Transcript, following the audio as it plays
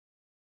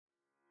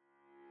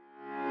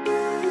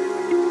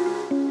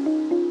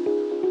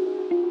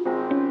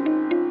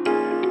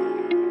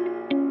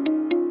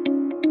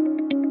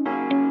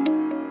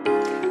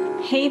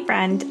Hey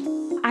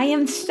friend, I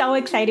am so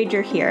excited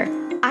you're here.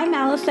 I'm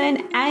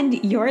Allison and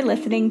you're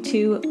listening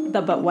to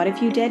the But What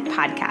If You Did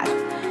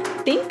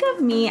podcast. Think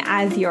of me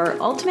as your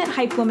ultimate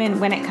hype woman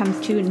when it comes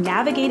to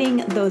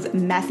navigating those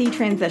messy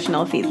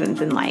transitional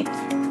seasons in life.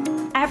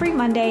 Every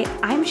Monday,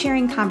 I'm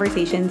sharing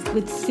conversations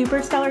with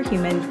superstellar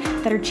humans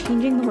that are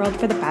changing the world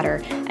for the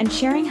better and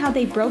sharing how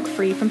they broke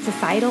free from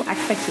societal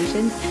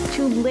expectations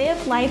to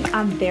live life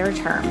on their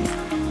terms.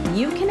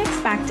 You can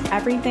expect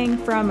everything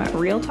from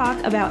real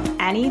talk about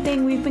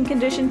anything we've been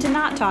conditioned to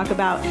not talk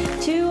about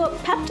to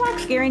pep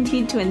talks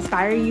guaranteed to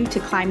inspire you to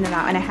climb the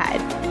mountain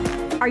ahead.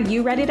 Are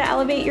you ready to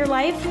elevate your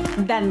life?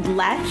 Then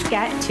let's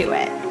get to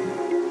it.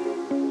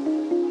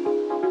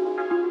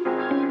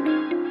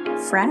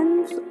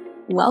 Friends,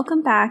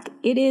 welcome back.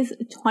 It is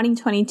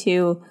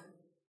 2022.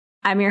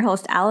 I'm your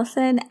host,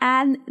 Allison,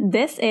 and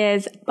this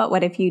is But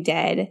What If You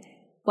Did?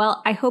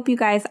 Well, I hope you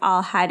guys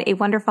all had a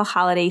wonderful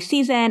holiday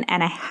season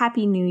and a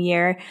happy new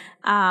year.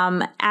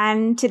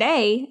 And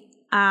today,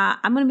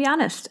 I'm going to be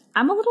honest,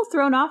 I'm a little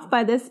thrown off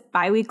by this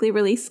bi-weekly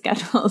release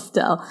schedule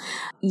still.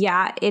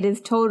 Yeah, it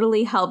has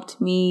totally helped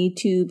me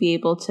to be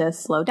able to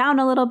slow down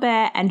a little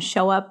bit and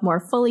show up more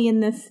fully in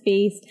this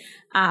space.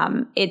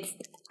 It's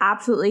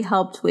absolutely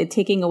helped with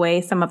taking away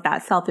some of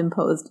that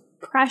self-imposed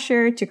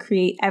pressure to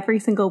create every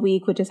single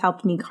week, which has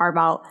helped me carve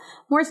out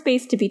more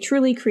space to be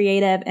truly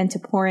creative and to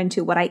pour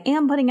into what I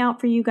am putting out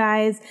for you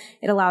guys.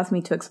 It allows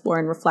me to explore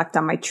and reflect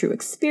on my true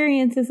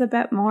experiences a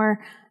bit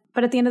more.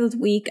 But at the end of the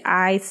week,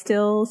 I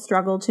still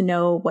struggle to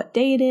know what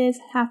day it is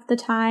half the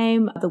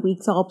time. The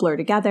weeks all blur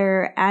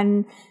together,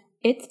 and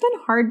it's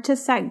been hard to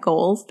set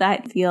goals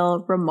that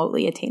feel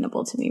remotely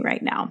attainable to me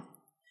right now.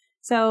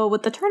 So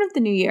with the turn of the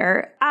new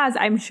year, as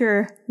I'm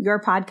sure your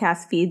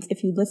podcast feeds,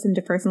 if you listen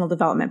to personal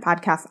development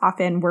podcasts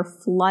often, we're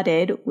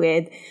flooded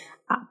with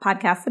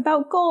podcasts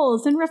about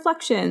goals and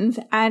reflections.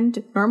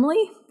 And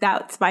normally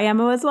that's my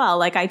MO as well.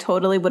 Like I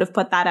totally would have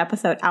put that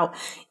episode out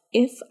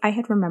if I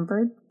had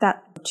remembered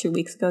that 2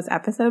 weeks ago's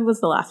episode was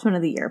the last one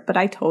of the year, but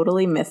I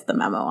totally missed the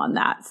memo on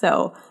that.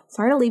 So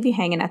sorry to leave you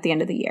hanging at the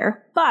end of the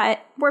year,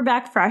 but we're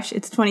back fresh.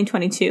 It's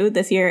 2022.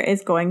 This year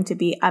is going to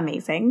be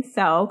amazing.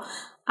 So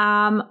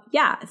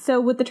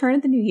with the turn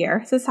of the new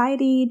year,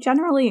 society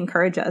generally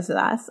encourages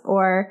us,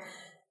 or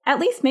at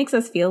least makes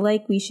us feel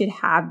like we should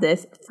have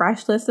this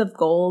fresh list of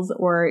goals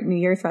or New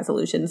Year's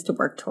resolutions to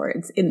work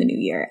towards in the new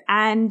year.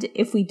 And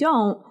if we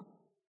don't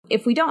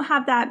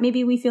have that,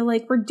 maybe we feel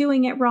like we're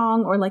doing it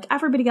wrong, or like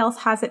everybody else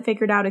has it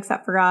figured out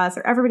except for us,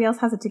 or everybody else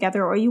has it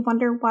together, or you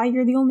wonder why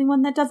you're the only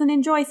one that doesn't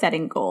enjoy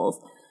setting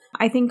goals.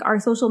 I think our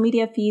social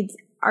media feeds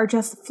are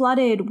just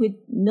flooded with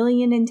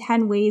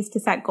 1,000,010 ways to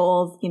set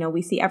goals. You know,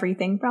 we see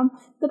everything from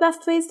the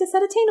best ways to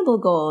set attainable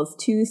goals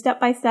to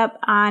step-by-step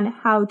on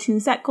how to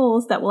set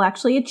goals that will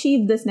actually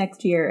achieve this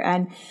next year.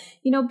 And,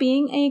 you know,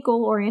 being a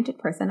goal-oriented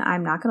person,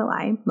 I'm not going to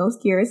lie,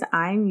 most years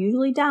I'm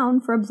usually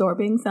down for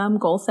absorbing some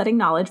goal-setting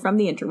knowledge from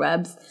the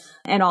interwebs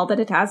and all that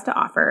it has to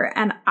offer.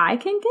 And I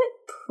can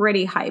get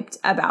pretty hyped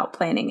about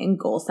planning and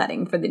goal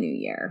setting for the new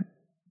year.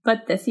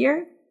 But this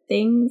year,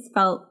 things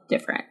felt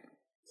different.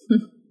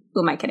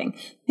 Who am I kidding?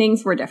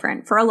 Things were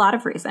different for a lot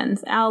of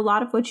reasons, a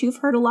lot of which you've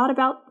heard a lot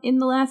about in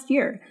the last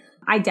year.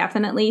 I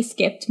definitely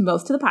skipped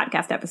most of the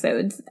podcast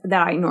episodes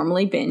that I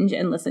normally binge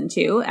and listen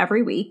to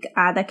every week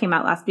that came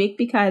out last week,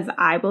 because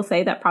I will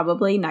say that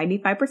probably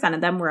 95%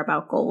 of them were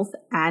about goals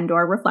and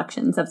or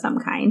reflections of some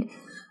kind.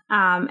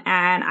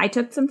 And I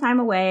took some time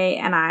away,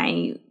 and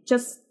I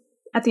just,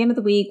 at the end of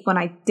the week when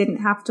I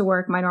didn't have to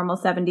work my normal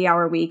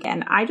 70-hour week,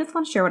 and I just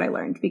want to share what I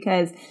learned,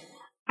 because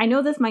I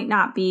know this might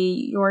not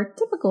be your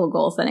typical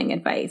goal setting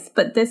advice,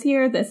 but this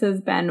year, this has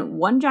been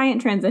one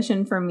giant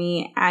transition for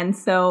me. And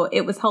so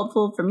it was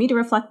helpful for me to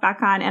reflect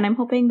back on, and I'm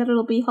hoping that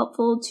it'll be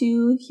helpful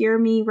to hear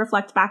me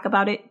reflect back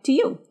about it to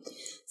you.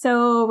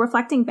 So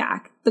reflecting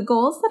back, the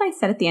goals that I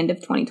set at the end of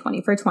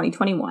 2020 for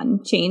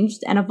 2021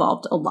 changed and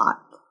evolved a lot,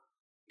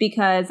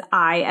 because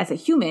I, as a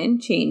human,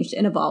 changed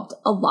and evolved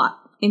a lot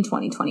in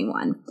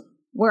 2021.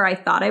 Where I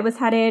thought I was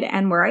headed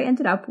and where I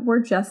ended up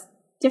were just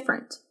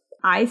different.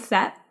 I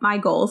set my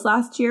goals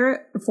last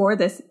year for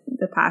the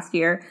past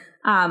year,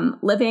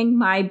 living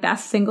my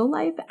best single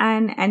life,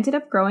 and ended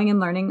up growing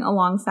and learning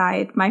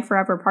alongside my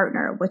forever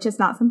partner, which is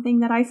not something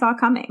that I saw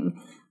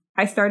coming.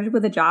 I started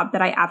with a job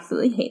that I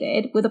absolutely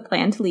hated with a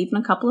plan to leave in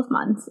a couple of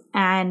months,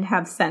 and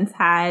have since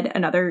had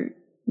another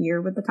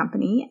year with the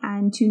company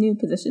and 2 new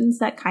positions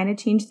that kind of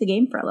changed the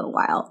game for a little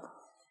while.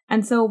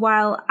 And so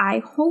while I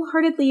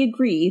wholeheartedly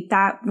agree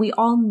that we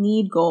all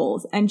need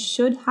goals and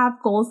should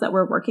have goals that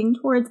we're working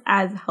towards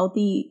as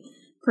healthy,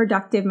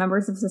 productive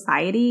members of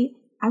society,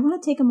 I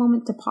want to take a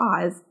moment to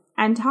pause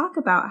and talk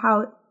about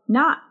how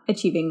not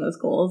achieving those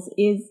goals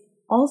is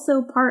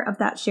also part of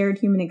that shared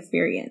human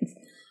experience.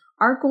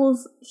 Our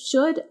goals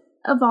should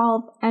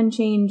evolve and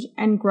change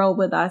and grow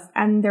with us,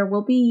 and there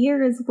will be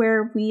years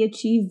where we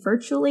achieve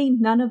virtually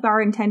none of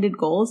our intended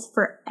goals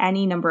for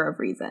any number of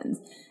reasons.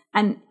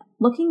 And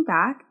looking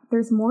back,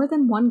 there's more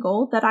than one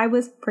goal that I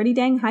was pretty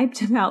dang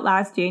hyped about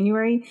last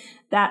January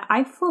that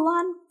I full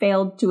on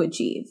failed to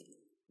achieve.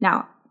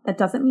 Now, That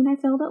doesn't mean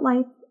I failed at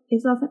life.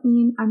 It doesn't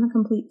mean I'm a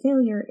complete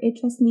failure. It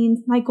just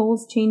means my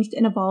goals changed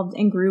and evolved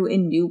and grew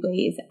in new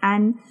ways.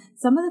 And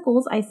some of the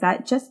goals I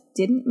set just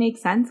didn't make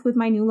sense with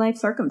my new life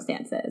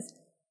circumstances.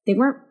 They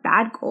weren't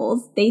bad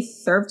goals. They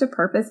served a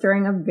purpose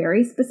during a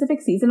very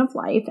specific season of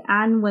life.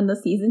 And when the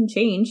season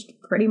changed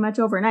pretty much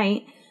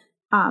overnight,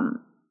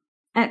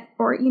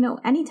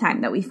 any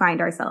time that we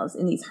find ourselves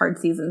in these hard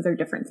seasons or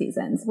different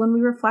seasons, when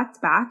we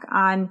reflect back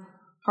on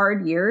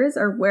hard years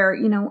or where,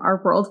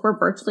 our worlds were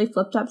virtually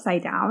flipped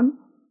upside down,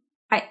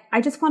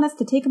 I just want us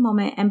to take a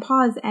moment and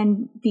pause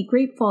and be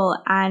grateful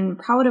and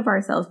proud of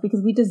ourselves,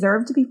 because we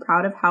deserve to be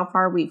proud of how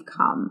far we've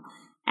come,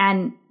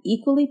 and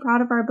equally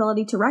proud of our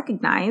ability to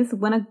recognize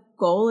when a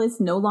goal is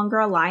no longer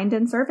aligned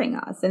and serving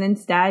us, and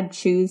instead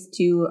choose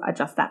to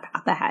adjust that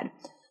path ahead.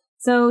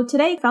 So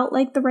today felt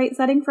like the right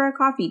setting for a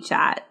coffee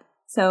chat.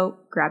 So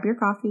grab your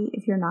coffee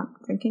if you're not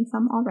drinking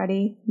some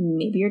already.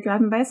 Maybe you're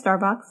driving by a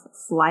Starbucks.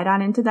 Slide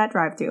on into that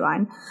drive-thru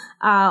line.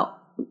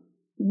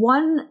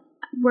 One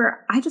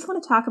where I just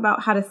want to talk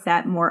about how to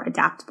set more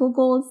adaptable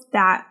goals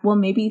that will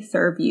maybe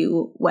serve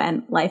you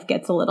when life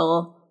gets a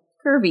little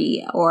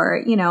curvy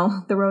or,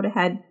 the road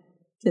ahead.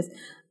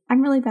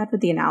 I'm really bad with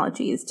the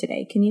analogies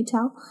today. Can you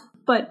tell?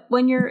 But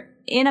when you're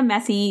in a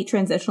messy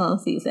transitional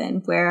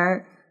season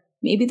where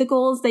maybe the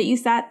goals that you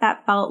set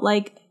that felt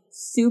like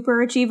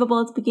super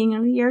achievable at the beginning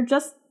of the year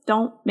just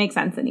don't make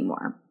sense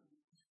anymore.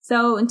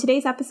 So in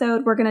today's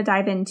episode, we're going to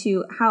dive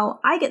into how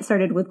I get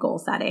started with goal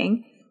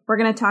setting. We're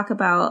going to talk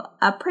about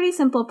a pretty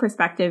simple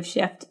perspective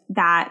shift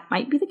that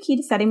might be the key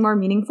to setting more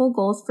meaningful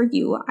goals for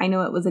you. I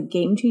know it was a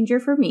game changer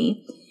for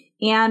me.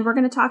 And we're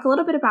going to talk a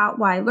little bit about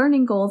why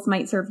learning goals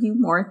might serve you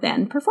more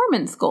than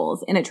performance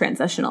goals in a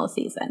transitional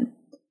season.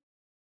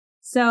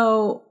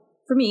 So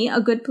for me,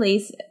 a good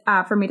place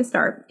for me to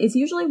start is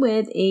usually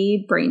with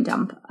a brain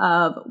dump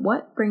of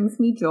what brings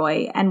me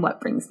joy and what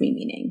brings me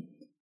meaning.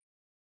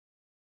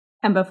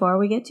 And before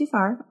we get too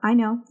far, I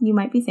know you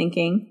might be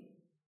thinking,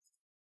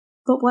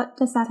 but what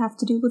does that have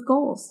to do with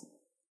goals?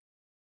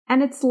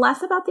 And it's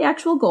less about the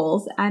actual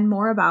goals and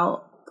more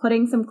about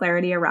putting some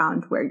clarity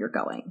around where you're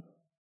going.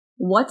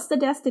 What's the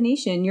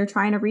destination you're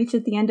trying to reach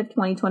at the end of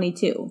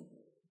 2022?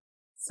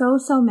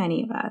 So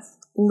many of us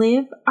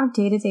live our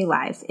day-to-day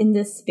lives in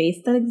this space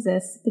that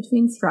exists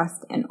between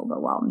stressed and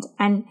overwhelmed.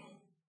 And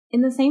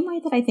in the same way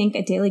that I think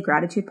a daily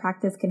gratitude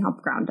practice can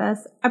help ground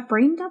us, a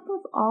brain dump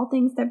of all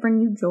things that bring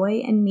you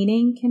joy and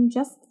meaning can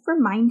just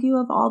remind you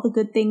of all the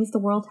good things the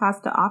world has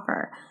to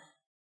offer.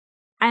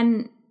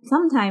 And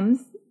sometimes,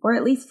 or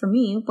at least for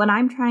me, when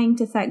I'm trying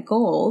to set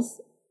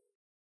goals,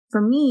 for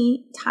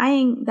me,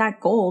 tying that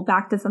goal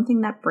back to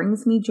something that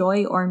brings me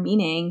joy or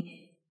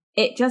meaning,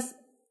 it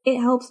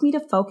helps me to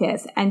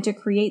focus and to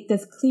create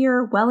this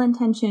clear,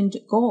 well-intentioned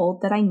goal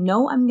that I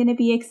know I'm going to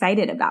be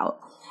excited about.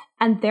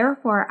 And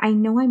therefore, I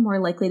know I'm more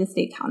likely to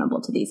stay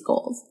accountable to these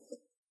goals.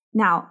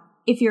 Now,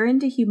 if you're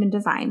into human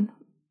design,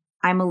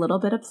 I'm a little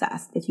bit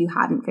obsessed, if you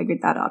hadn't figured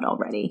that out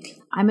already.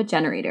 I'm a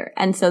generator.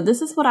 And so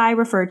this is what I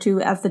refer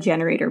to as the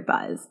generator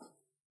buzz.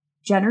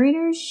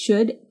 Generators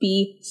should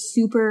be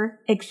super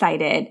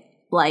excited,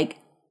 like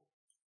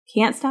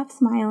can't stop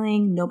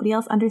smiling. Nobody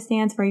else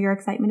understands where your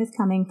excitement is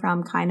coming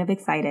from, kind of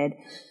excited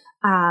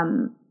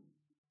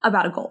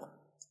about a goal.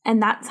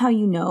 And that's how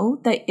you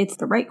know that it's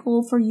the right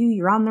goal for you.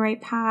 You're on the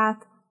right path.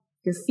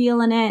 You're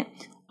feeling it,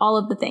 all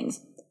of the things.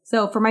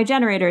 So for my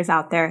generators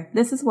out there,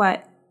 this is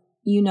what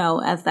you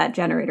know as that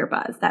generator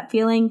buzz, that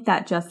feeling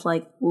that just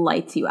like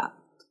lights you up.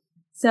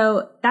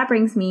 So that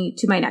brings me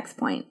to my next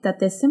point, that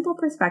this simple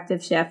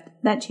perspective shift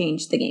that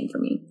changed the game for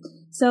me.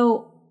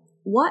 So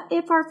what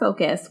if our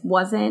focus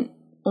wasn't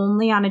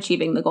only on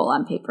achieving the goal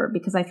on paper?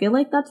 Because I feel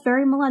like that's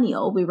very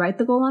millennial. We write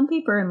the goal on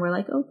paper and we're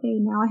like, okay,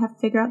 now I have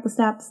to figure out the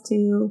steps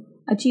to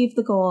achieve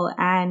the goal.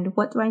 And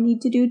what do I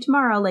need to do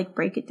tomorrow? Like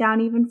break it down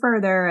even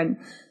further. And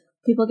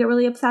people get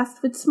really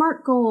obsessed with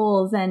SMART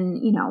goals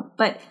and,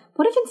 but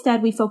what if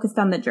instead we focused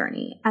on the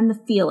journey and the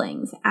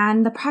feelings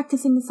and the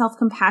practicing the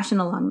self-compassion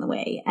along the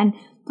way and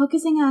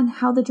focusing on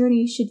how the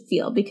journey should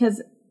feel?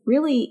 Because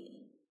really,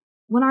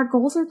 when our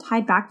goals are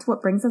tied back to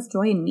what brings us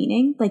joy and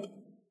meaning, like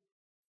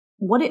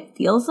what it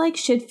feels like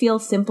should feel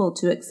simple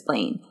to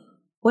explain.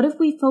 What if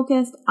we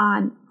focused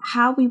on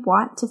how we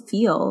want to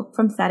feel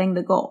from setting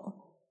the goal?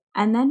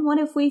 And then what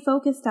if we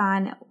focused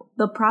on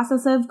the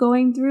process of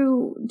going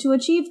through to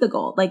achieve the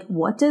goal? Like,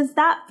 what does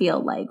that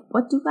feel like?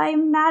 What do I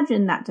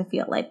imagine that to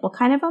feel like? What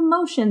kind of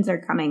emotions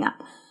are coming up?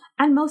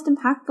 And most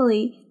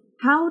impactfully,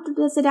 how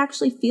does it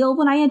actually feel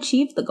when I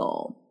achieve the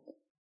goal?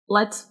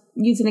 Let's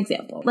use an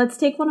example. Let's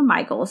take one of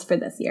my goals for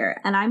this year,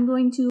 and I'm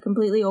going to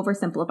completely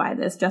oversimplify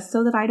this just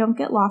so that I don't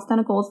get lost on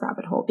a goals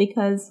rabbit hole,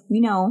 because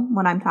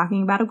when I'm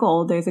talking about a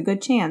goal, there's a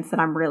good chance that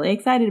I'm really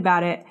excited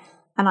about it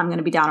and I'm going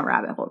to be down a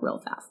rabbit hole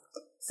real fast.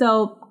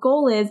 So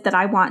goal is that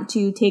I want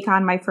to take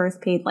on my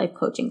first paid life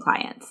coaching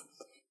clients.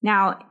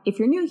 Now, if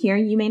you're new here,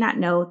 you may not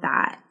know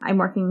that I'm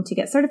working to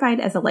get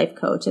certified as a life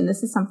coach. And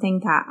this is something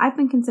that I've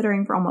been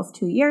considering for almost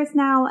 2 years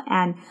now.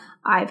 And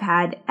I've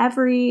had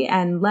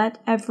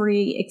let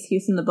every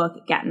excuse in the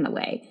book get in the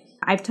way.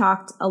 I've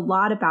talked a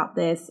lot about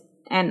this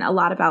and a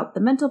lot about the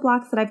mental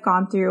blocks that I've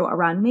gone through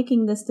around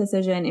making this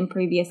decision in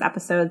previous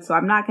episodes, so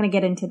I'm not going to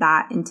get into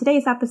that in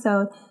today's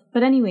episode.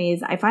 But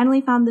anyways, I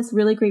finally found this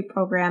really great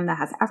program that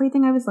has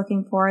everything I was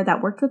looking for,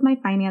 that worked with my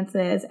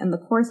finances, and the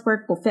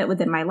coursework will fit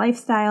within my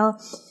lifestyle.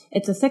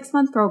 It's a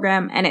 6-month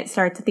program, and it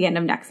starts at the end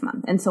of next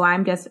month, and so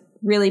I'm just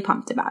really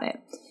pumped about it.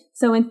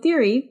 So in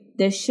theory,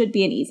 this should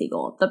be an easy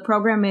goal. The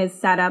program is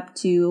set up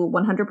to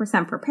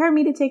 100% prepare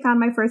me to take on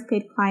my first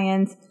paid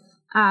clients.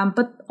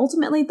 But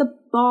ultimately, the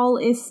ball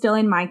is still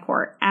in my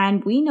court,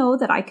 and we know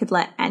that I could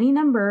let any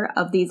number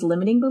of these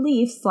limiting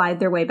beliefs slide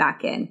their way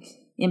back in.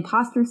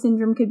 Imposter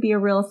syndrome could be a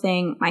real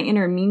thing. My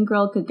inner mean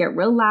girl could get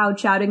real loud,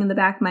 shouting in the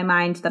back of my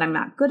mind that I'm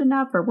not good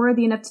enough or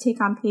worthy enough to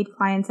take on paid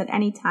clients at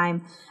any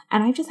time,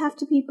 and I just have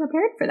to be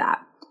prepared for that.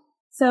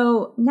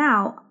 So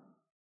now,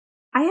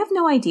 I have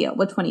no idea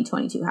what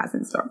 2022 has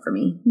in store for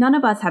me. None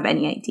of us have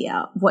any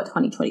idea what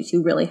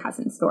 2022 really has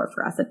in store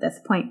for us at this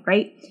point,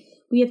 right?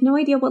 We have no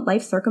idea what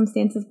life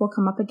circumstances we'll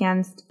come up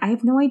against. I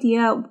have no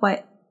idea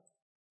what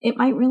it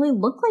might really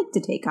look like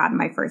to take on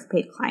my first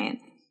paid client.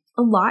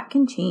 A lot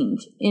can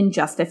change in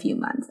just a few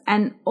months.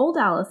 And old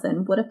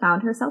Allison would have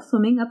found herself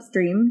swimming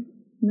upstream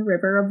in the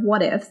river of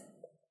what ifs.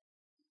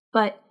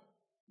 But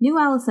new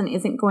Allison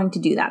isn't going to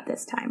do that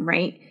this time,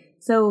 right?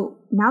 So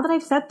now that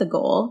I've set the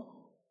goal,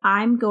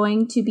 I'm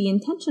going to be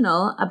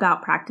intentional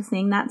about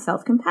practicing that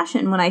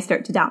self-compassion when I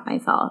start to doubt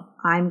myself.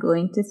 I'm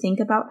going to think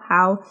about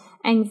how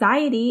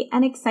anxiety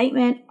and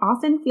excitement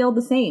often feel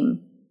the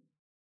same.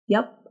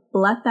 Yep,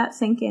 let that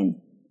sink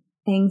in.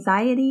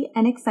 Anxiety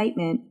and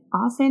excitement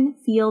often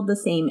feel the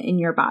same in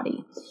your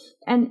body.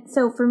 And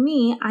so for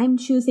me, I'm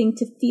choosing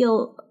to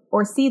feel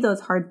or see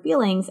those hard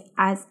feelings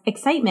as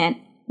excitement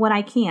when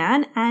I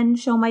can and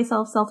show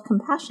myself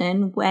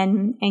self-compassion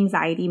when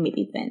anxiety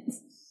maybe thins.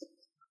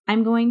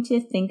 I'm going to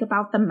think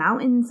about the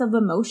mountains of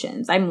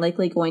emotions I'm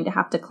likely going to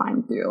have to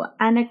climb through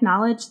and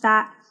acknowledge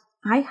that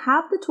I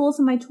have the tools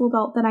in my tool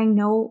belt that I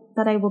know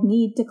that I will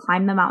need to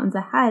climb the mountains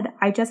ahead.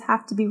 I just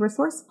have to be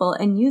resourceful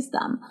and use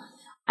them.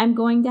 I'm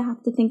going to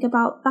have to think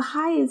about the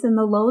highs and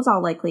the lows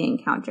I'll likely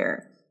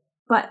encounter,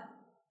 but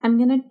I'm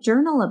going to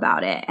journal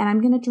about it, and I'm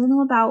going to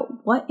journal about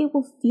what it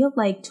will feel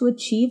like to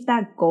achieve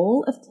that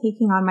goal of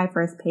taking on my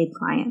first paid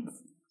clients.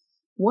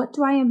 What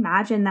do I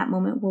imagine that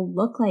moment will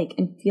look like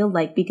and feel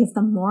like? Because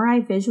the more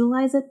I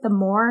visualize it, the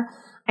more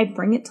I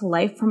bring it to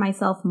life for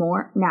myself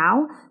more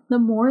now, the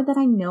more that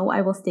I know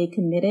I will stay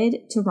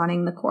committed to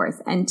running the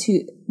course and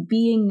to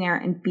being there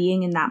and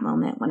being in that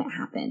moment when it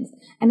happens.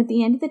 And at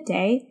the end of the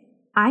day,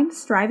 I'm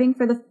striving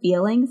for the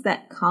feelings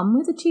that come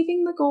with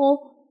achieving the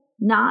goal,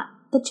 not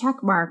the check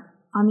mark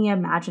on the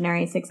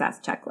imaginary success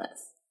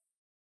checklist.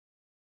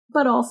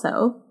 But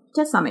also,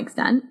 to some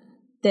extent,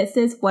 this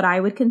is what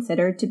I would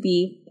consider to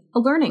be a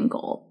learning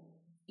goal,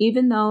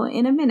 even though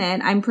in a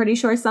minute, I'm pretty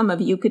sure some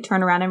of you could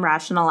turn around and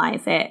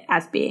rationalize it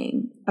as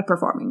being a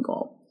performing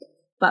goal.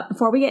 But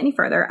before we get any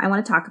further, I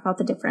want to talk about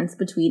the difference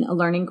between a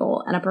learning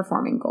goal and a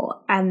performing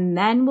goal. And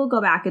then we'll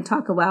go back and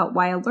talk about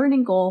why a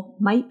learning goal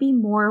might be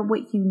more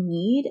what you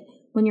need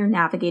when you're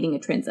navigating a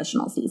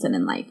transitional season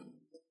in life.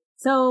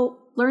 So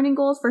learning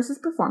goals versus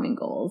performing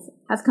goals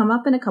has come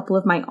up in a couple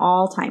of my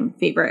all-time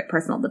favorite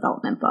personal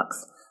development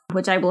books,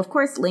 which I will, of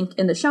course, link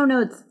in the show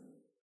notes,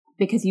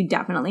 because you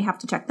definitely have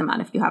to check them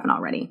out if you haven't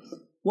already.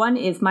 One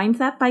is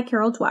Mindset by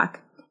Carol Dweck,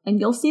 and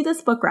you'll see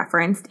this book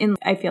referenced in,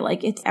 I feel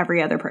like it's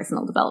every other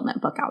personal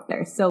development book out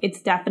there. So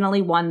it's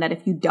definitely one that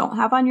if you don't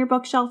have on your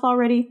bookshelf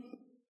already,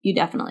 you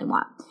definitely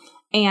want.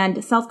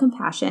 And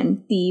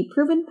Self-Compassion, The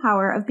Proven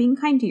Power of Being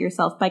Kind to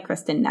Yourself by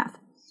Kristin Neff.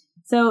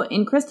 So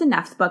in Kristin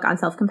Neff's book on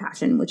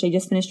self-compassion, which I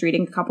just finished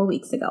reading a couple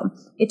weeks ago,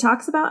 it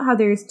talks about how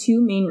there's two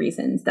main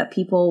reasons that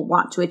people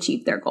want to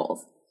achieve their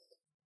goals.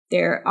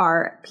 There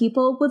are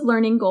people with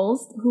learning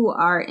goals who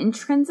are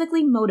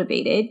intrinsically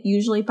motivated,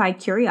 usually by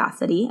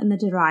curiosity and the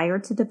desire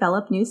to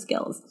develop new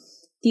skills.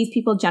 These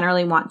people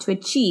generally want to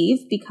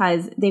achieve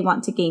because they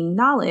want to gain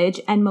knowledge,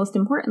 and most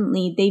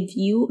importantly, they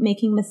view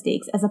making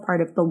mistakes as a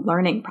part of the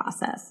learning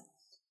process.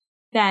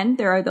 Then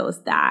there are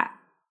those that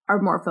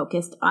are more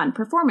focused on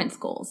performance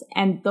goals,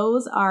 and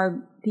those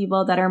are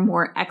people that are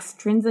more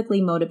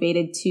extrinsically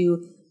motivated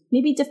to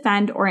maybe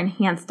defend or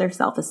enhance their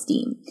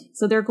self-esteem.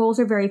 So their goals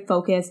are very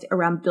focused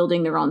around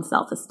building their own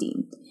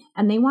self-esteem.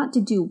 And they want to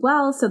do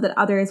well so that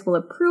others will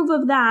approve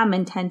of them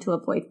and tend to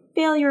avoid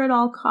failure at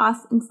all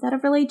costs. Instead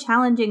of really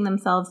challenging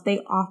themselves, they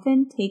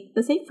often take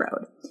the safe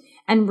road.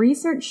 And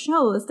research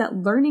shows that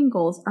learning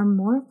goals are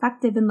more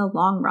effective in the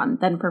long run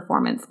than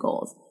performance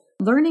goals.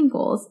 Learning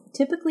goals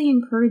typically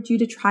encourage you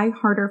to try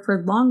harder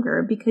for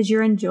longer because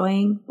you're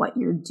enjoying what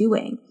you're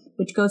doing,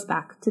 which goes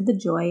back to the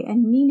joy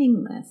and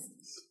meaningless.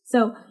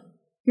 So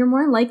you're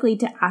more likely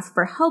to ask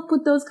for help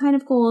with those kind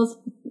of goals,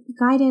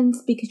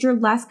 guidance, because you're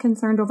less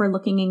concerned over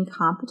looking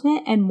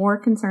incompetent and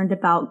more concerned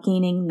about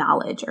gaining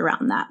knowledge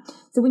around that.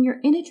 So when you're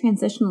in a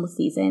transitional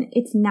season,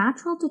 it's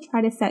natural to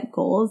try to set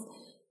goals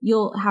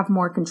you'll have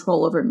more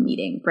control over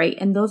meeting, right?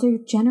 And those are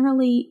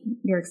generally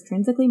your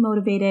extrinsically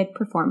motivated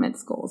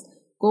performance goals,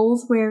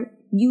 goals where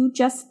you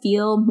just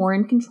feel more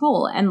in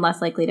control and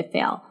less likely to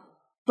fail.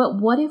 But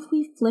what if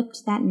we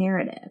flipped that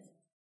narrative?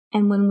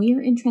 And when we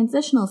are in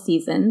transitional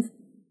seasons,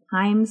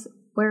 times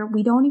where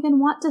we don't even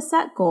want to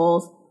set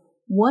goals,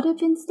 what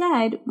if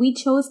instead we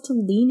chose to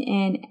lean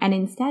in and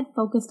instead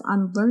focused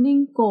on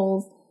learning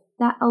goals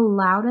that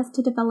allowed us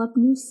to develop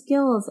new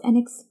skills and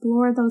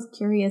explore those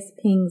curious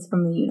pings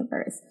from the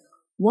universe?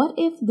 What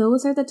if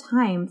those are the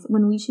times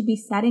when we should be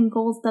setting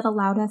goals that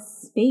allowed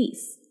us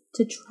space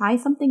to try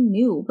something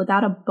new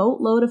without a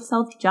boatload of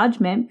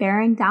self-judgment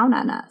bearing down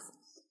on us?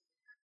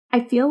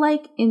 I feel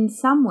like in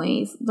some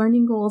ways,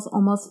 learning goals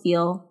almost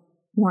feel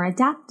more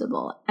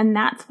adaptable, and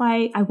that's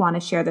why I want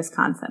to share this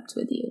concept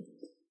with you.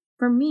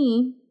 For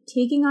me,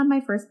 taking on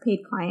my first paid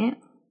client,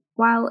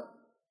 while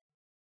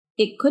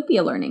it could be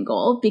a learning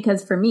goal,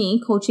 because for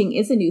me, coaching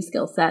is a new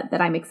skill set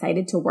that I'm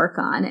excited to work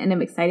on and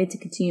I'm excited to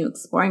continue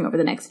exploring over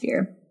the next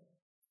year.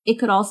 It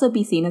could also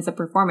be seen as a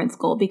performance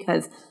goal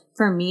because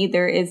for me,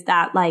 there is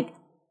that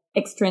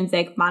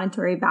extrinsic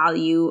monetary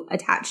value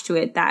attached to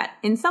it that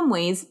in some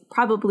ways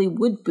probably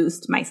would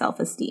boost my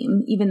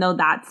self-esteem, even though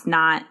that's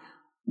not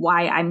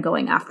why I'm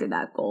going after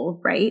that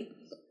goal, right?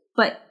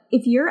 But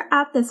if you're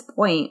at this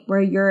point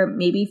where you're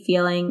maybe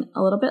feeling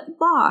a little bit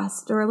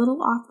lost or a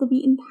little off the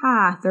beaten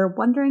path or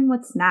wondering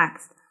what's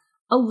next,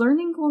 a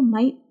learning goal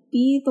might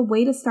be the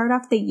way to start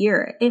off the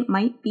year. It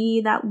might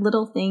be that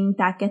little thing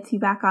that gets you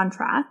back on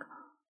track,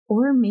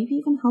 or maybe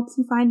even helps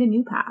you find a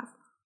new path.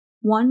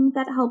 One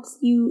that helps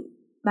you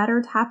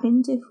better tap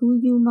into who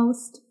you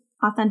most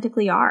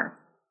authentically are.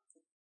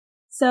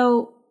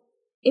 So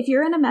if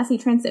you're in a messy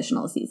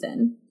transitional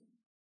season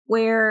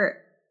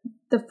where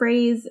the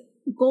phrase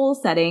goal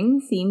setting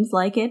seems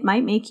like it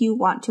might make you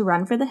want to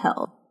run for the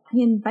hill, I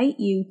invite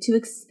you to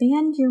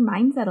expand your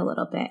mindset a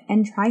little bit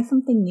and try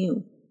something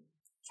new.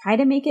 Try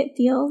to make it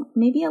feel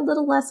maybe a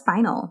little less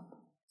final.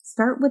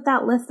 Start with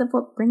that list of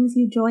what brings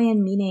you joy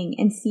and meaning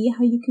and see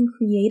how you can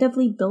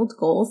creatively build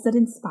goals that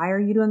inspire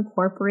you to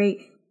incorporate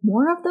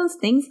more of those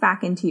things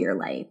back into your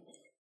life.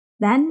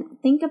 Then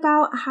think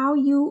about how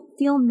you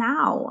feel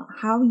now,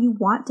 how you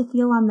want to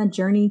feel on the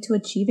journey to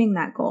achieving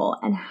that goal,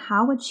 and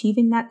how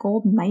achieving that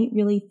goal might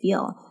really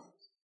feel.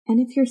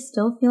 And if you're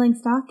still feeling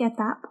stuck at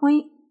that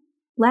point,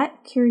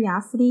 let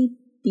curiosity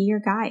be your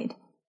guide.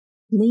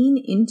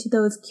 Lean into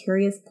those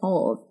curious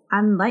pulls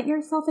and let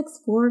yourself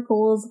explore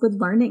goals with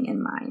learning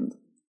in mind.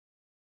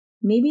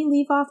 Maybe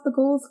leave off the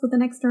goals with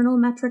an external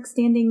metric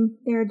standing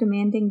there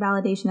demanding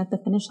validation at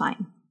the finish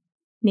line.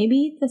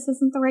 Maybe this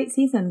isn't the right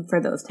season for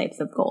those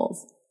types of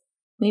goals.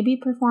 Maybe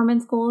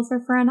performance goals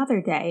are for another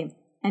day.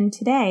 And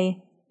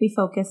today, we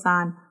focus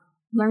on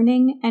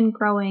learning and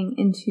growing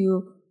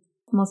into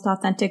the most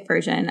authentic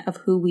version of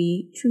who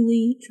we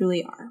truly,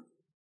 truly are.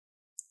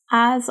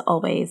 As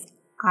always,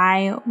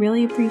 I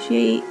really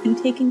appreciate you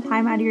taking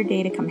time out of your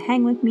day to come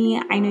hang with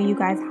me. I know you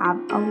guys have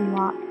a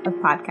lot of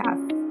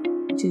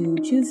podcasts to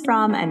choose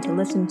from and to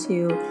listen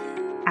to.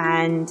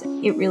 And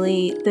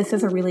this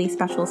is a really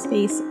special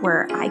space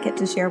where I get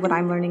to share what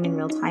I'm learning in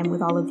real time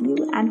with all of you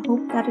and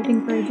hope that it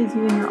encourages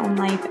you in your own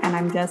life. And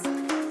I'm just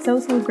so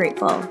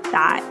grateful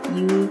that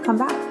you come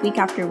back week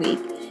after week.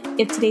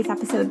 If today's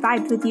episode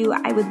vibed with you,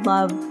 I would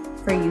love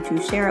for you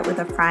to share it with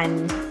a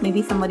friend,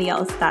 maybe somebody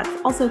else that's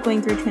also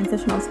going through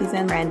transitional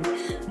season, and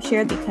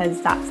share it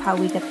because that's how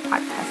we get the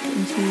podcast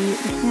into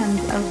the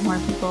hands of more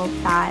people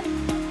that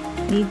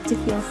need to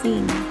feel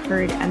seen,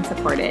 heard, and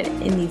supported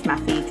in these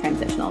messy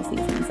transitional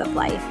seasons of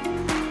life.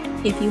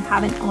 If you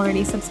haven't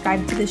already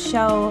subscribed to the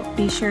show,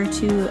 be sure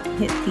to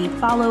hit the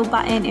follow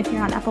button if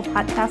you're on Apple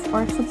Podcasts,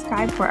 or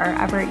subscribe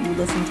wherever you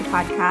listen to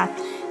podcasts.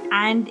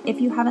 And if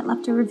you haven't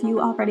left a review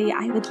already,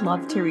 I would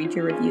love to read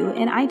your review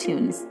in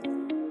iTunes.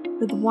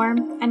 With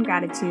warmth and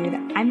gratitude,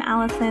 I'm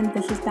Allison.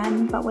 This has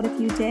been But What If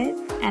You Did?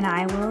 And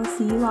I will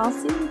see you all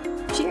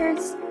soon.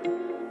 Cheers!